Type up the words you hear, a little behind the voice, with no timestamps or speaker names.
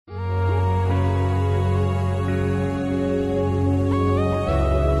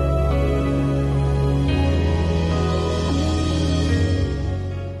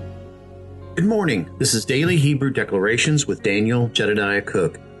morning. This is Daily Hebrew Declarations with Daniel Jedediah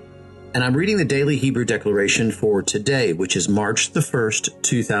Cook. And I'm reading the Daily Hebrew Declaration for today, which is March the 1st,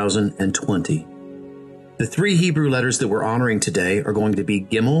 2020. The three Hebrew letters that we're honoring today are going to be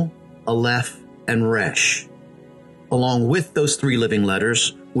Gimel, Aleph, and Resh. Along with those three living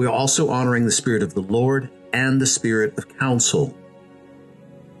letters, we are also honoring the Spirit of the Lord and the Spirit of counsel.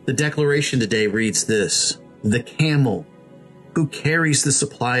 The declaration today reads this: the camel who carries the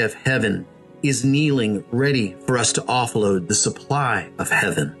supply of heaven is kneeling ready for us to offload the supply of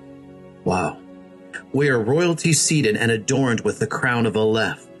heaven. Wow. We are royalty seated and adorned with the crown of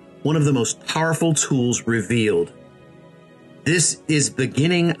Aleph, one of the most powerful tools revealed. This is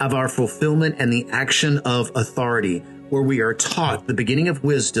beginning of our fulfillment and the action of authority, where we are taught the beginning of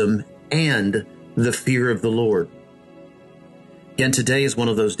wisdom and the fear of the Lord. Again, today is one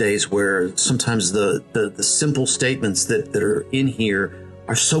of those days where sometimes the simple statements that are in here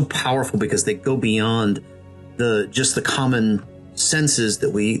are so powerful because they go beyond just the common senses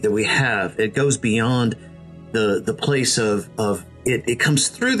that we have. It goes beyond the place of it comes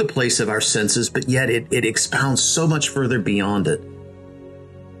through the place of our senses, but yet it expounds so much further beyond it.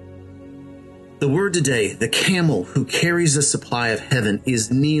 The word today, the camel who carries the supply of heaven,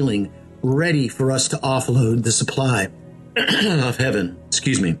 is kneeling ready for us to offload the supply of heaven.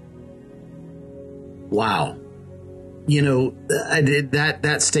 Excuse me. Wow. You know,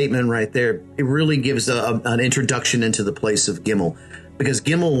 that statement right there, it really gives an introduction into the place of Gimel, because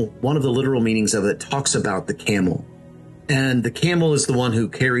Gimel, one of the literal meanings of it, talks about the camel. And the camel is the one who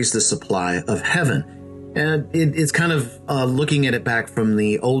carries the supply of heaven. And it's kind of looking at it back from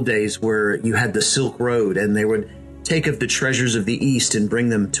the old days where you had the Silk Road and they would take of the treasures of the East and bring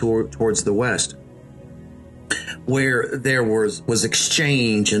them towards the West, where there was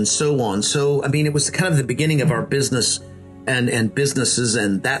exchange and so on. So, I mean, it was kind of the beginning of our business and businesses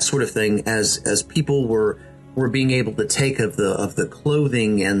and that sort of thing, as people were being able to take of the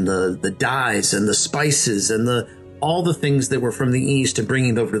clothing and the dyes and the spices and all the things that were from the East and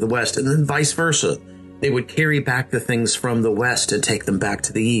bringing them over to the West, and then vice versa. They would carry back the things from the West and take them back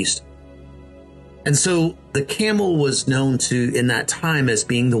to the East. And so the camel was known in that time as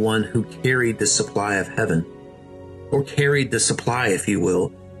being the one who carried the supply of heaven, or carried the supply, if you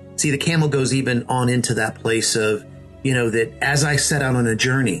will. See, the camel goes even on into that place of, that as I set out on a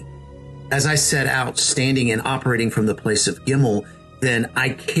journey, as I set out standing and operating from the place of Gimel, then I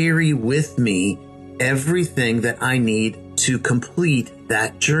carry with me everything that I need to complete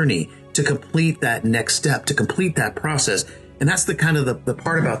that journey, to complete that next step, to complete that process. And that's the kind of the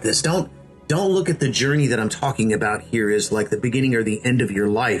part about this. Don't look at the journey that I'm talking about here as like the beginning or the end of your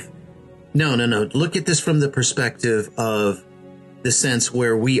life. No. Look at this from the perspective of the sense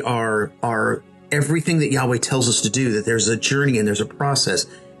where we are everything that Yahweh tells us to do, that there's a journey and there's a process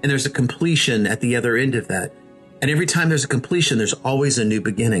and there's a completion at the other end of that. And every time there's a completion, there's always a new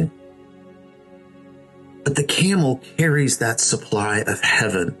beginning. But the camel carries that supply of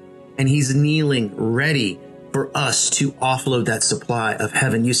heaven, and he's kneeling ready for us to offload that supply of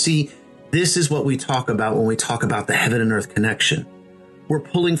heaven. You see, this is what we talk about when we talk about the heaven and earth connection. We're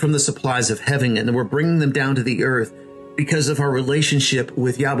pulling from the supplies of heaven and we're bringing them down to the earth because of our relationship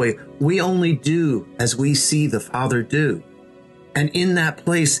with Yahweh. We only do as we see the Father do. And in that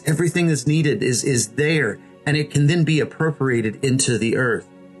place, everything that's needed is there, and it can then be appropriated into the earth.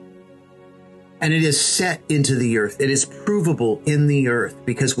 And it is set into the earth. It is provable in the earth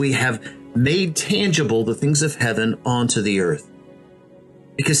because we have made tangible the things of heaven onto the earth.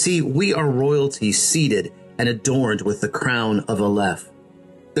 Because see, we are royalty seated and adorned with the crown of Aleph.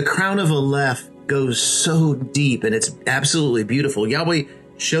 The crown of Aleph goes so deep, and it's absolutely beautiful. Yahweh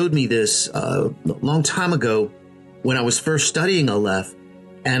showed me this a long time ago when I was first studying Aleph,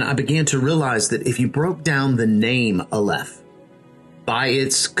 and I began to realize that if you broke down the name Aleph by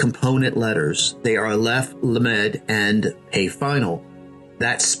its component letters, they are Aleph, Lamed, and Pei final.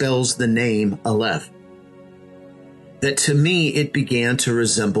 That spells the name Aleph. That to me, it began to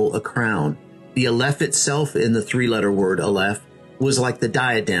resemble a crown. The Aleph itself in the three-letter word Aleph was like the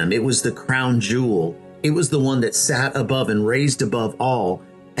diadem. It was the crown jewel. It was the one that sat above and raised above all,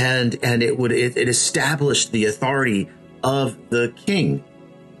 and it established the authority of the king.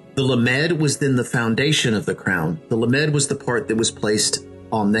 The Lamed was then the foundation of the crown. The Lamed was the part that was placed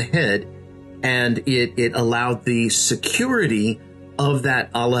on the head, and it allowed the security of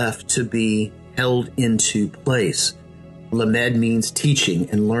that Aleph to be held into place. Lamed means teaching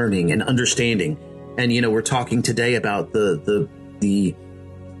and learning and understanding. And, we're talking today about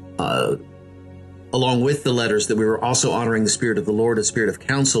along with the letters, that we were also honoring the Spirit of the Lord and Spirit of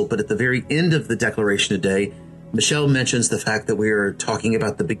counsel. But at the very end of the declaration today, Michelle mentions the fact that we are talking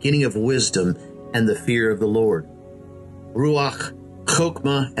about the beginning of wisdom and the fear of the Lord. Ruach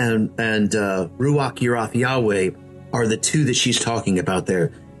Chokmah and Ruach Yirath Yahweh are the two that she's talking about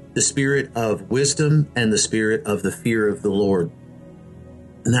there. The spirit of wisdom and the spirit of the fear of the Lord.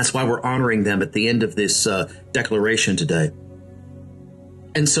 And that's why we're honoring them at the end of this declaration today.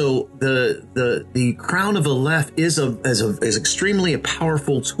 And so the crown of Aleph is extremely a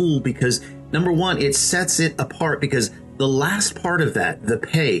powerful tool because, number one, it sets it apart because the last part of that, the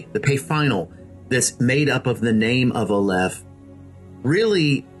pay final, that's made up of the name of Aleph,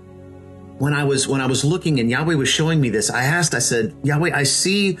 really, when I was looking and Yahweh was showing me this, I said, Yahweh, I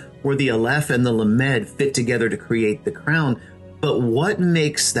see where the Aleph and the Lamed fit together to create the crown, but what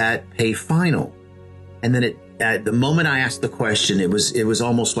makes that pay final? And then at the moment I asked the question, it was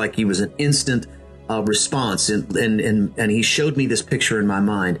almost like he was an instant response, and he showed me this picture in my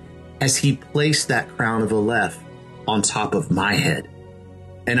mind as he placed that crown of Aleph on top of my head.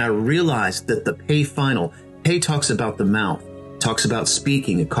 And I realized that the pay final, pay talks about the mouth, talks about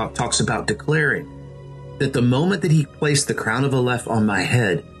speaking, it talks about declaring, that the moment that he placed the crown of Aleph on my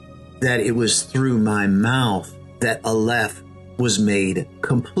head, that it was through my mouth that Aleph was made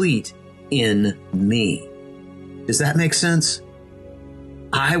complete in me. Does that make sense?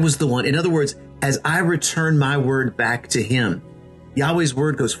 I was the one. In other words, as I return my word back to him, Yahweh's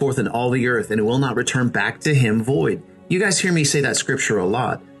word goes forth in all the earth and it will not return back to him void. You guys hear me say that scripture a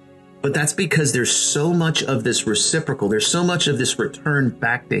lot, but that's because there's so much of this reciprocal. There's so much of this return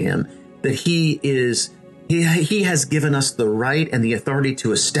back to him that he has given us the right and the authority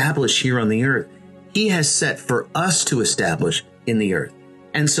to establish here on the earth. He has set for us to establish in the earth.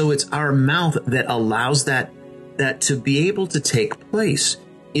 And so it's our mouth that allows that to be able to take place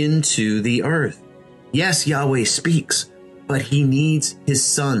into the earth. Yes, Yahweh speaks, but he needs his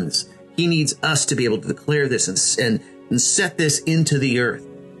sons. He needs us to be able to declare this and set this into the earth.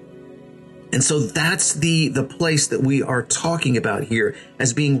 And so that's the place that we are talking about here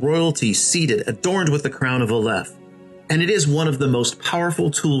as being royalty seated, adorned with the crown of Aleph. And it is one of the most powerful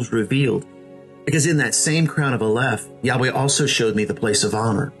tools revealed, because in that same crown of Aleph, Yahweh also showed me the place of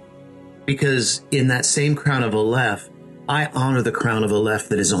honor. Because in that same crown of Aleph, I honor the crown of Aleph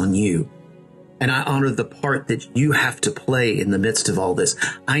that is on you. And I honor the part that you have to play in the midst of all this.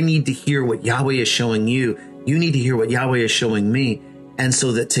 I need to hear what Yahweh is showing you. You need to hear what Yahweh is showing me. And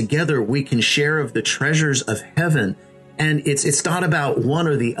so that together we can share of the treasures of heaven. And it's not about one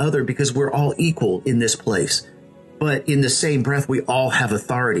or the other, because we're all equal in this place. But in the same breath, we all have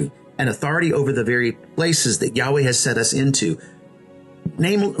authority, and authority over the very places that Yahweh has set us into.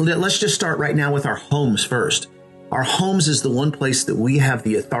 Let's just start right now with our homes first. Our homes is the one place that we have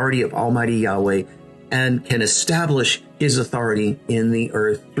the authority of Almighty Yahweh and can establish his authority in the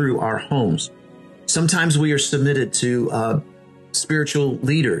earth through our homes. Sometimes we are submitted to spiritual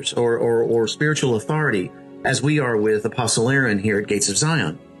leaders or spiritual authority, as we are with Apostle Aaron here at Gates of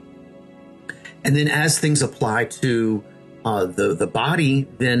Zion. And then as things apply to the body,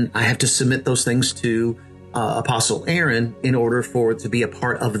 then I have to submit those things to Apostle Aaron in order for it to be a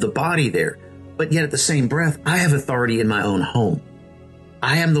part of the body there. But yet at the same breath, I have authority in my own home.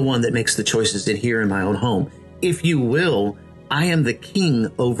 I am the one that makes the choices in here in my own home. If you will, I am the king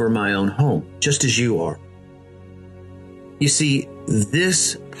over my own home, just as you are. You see,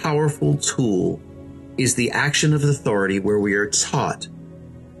 this powerful tool is the action of authority where we are taught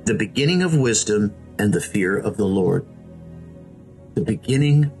the beginning of wisdom and the fear of the Lord. The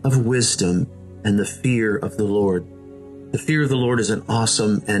beginning of wisdom and the fear of the Lord. The fear of the Lord is an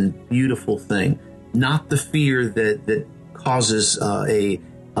awesome and beautiful thing. Not the fear that causes a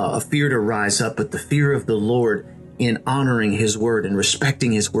fear to rise up, but the fear of the Lord in honoring his word and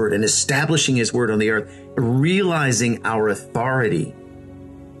respecting his word and establishing his word on the earth, realizing our authority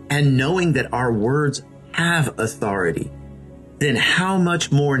and knowing that our words have authority. Then how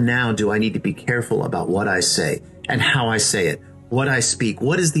much more now do I need to be careful about what I say and how I say it, what I speak,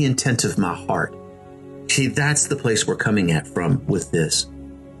 what is the intent of my heart? See, that's the place we're coming at from with this.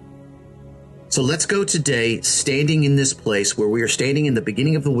 So let's go today standing in this place where we are standing in the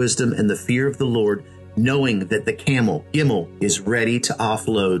beginning of the wisdom and the fear of the Lord, knowing that the camel, Gimel, is ready to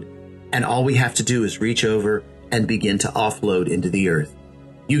offload. And all we have to do is reach over and begin to offload into the earth.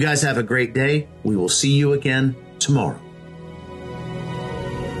 You guys have a great day. We will see you again tomorrow.